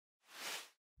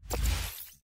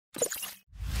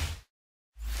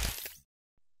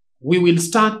We will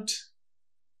start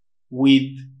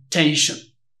with tension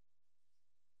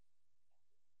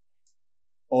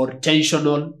or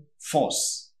tensional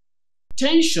force.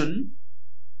 Tension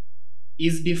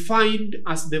is defined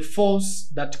as the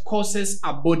force that causes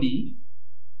a body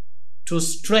to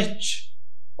stretch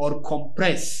or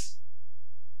compress.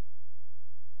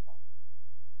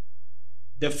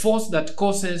 The force that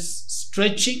causes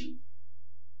stretching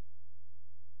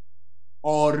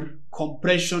or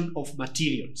compression of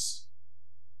materials.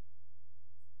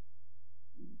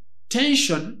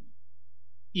 Tension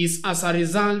is as a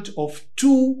result of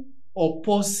two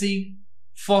opposing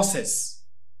forces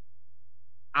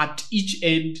at each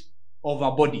end of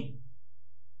a body.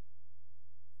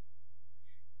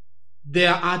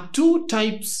 There are two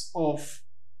types of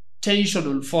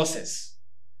tensional forces,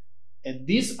 and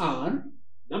these are,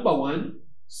 number one,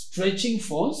 stretching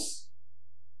force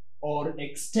or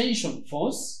extension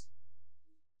force,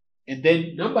 and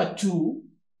then number two,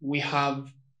 we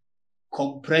have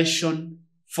compression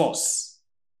force.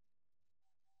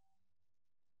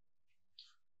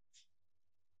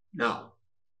 Now,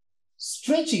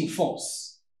 stretching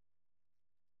force,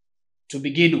 to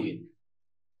begin with.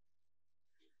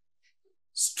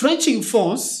 Stretching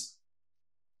force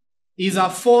is a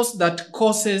force that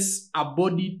causes a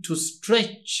body to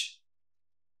stretch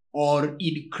or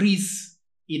increase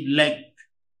in length.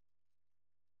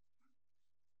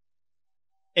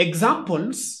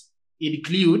 Examples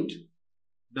include,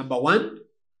 number one,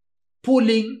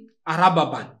 pulling a rubber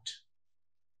band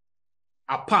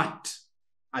apart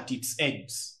at its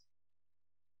ends.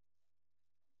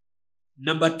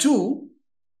 Number two,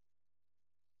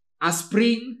 a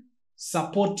spring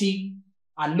supporting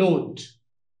a load.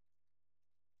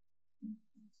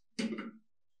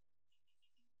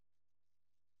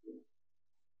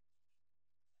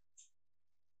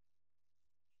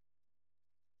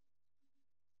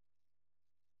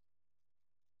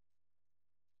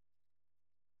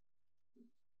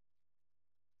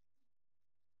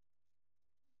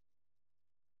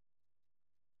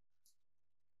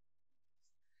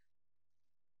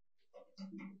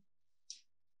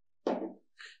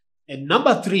 And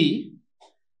number three,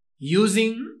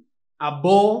 using a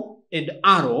bow and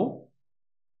arrow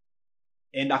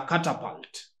and a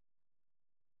catapult.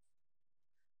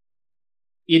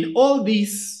 In all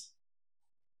this,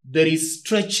 there is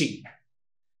stretching,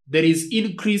 there is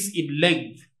increase in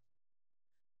length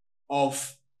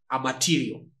of a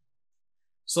material.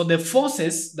 So the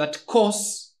forces that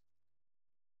cause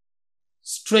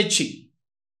stretching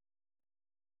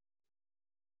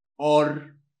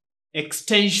or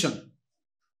extension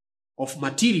of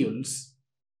materials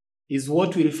is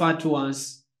what we refer to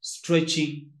as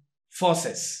stretching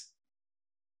forces.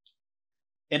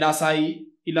 And as I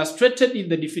illustrated in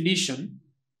the definition,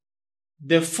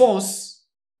 the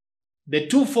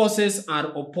two forces are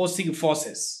opposing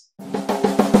forces.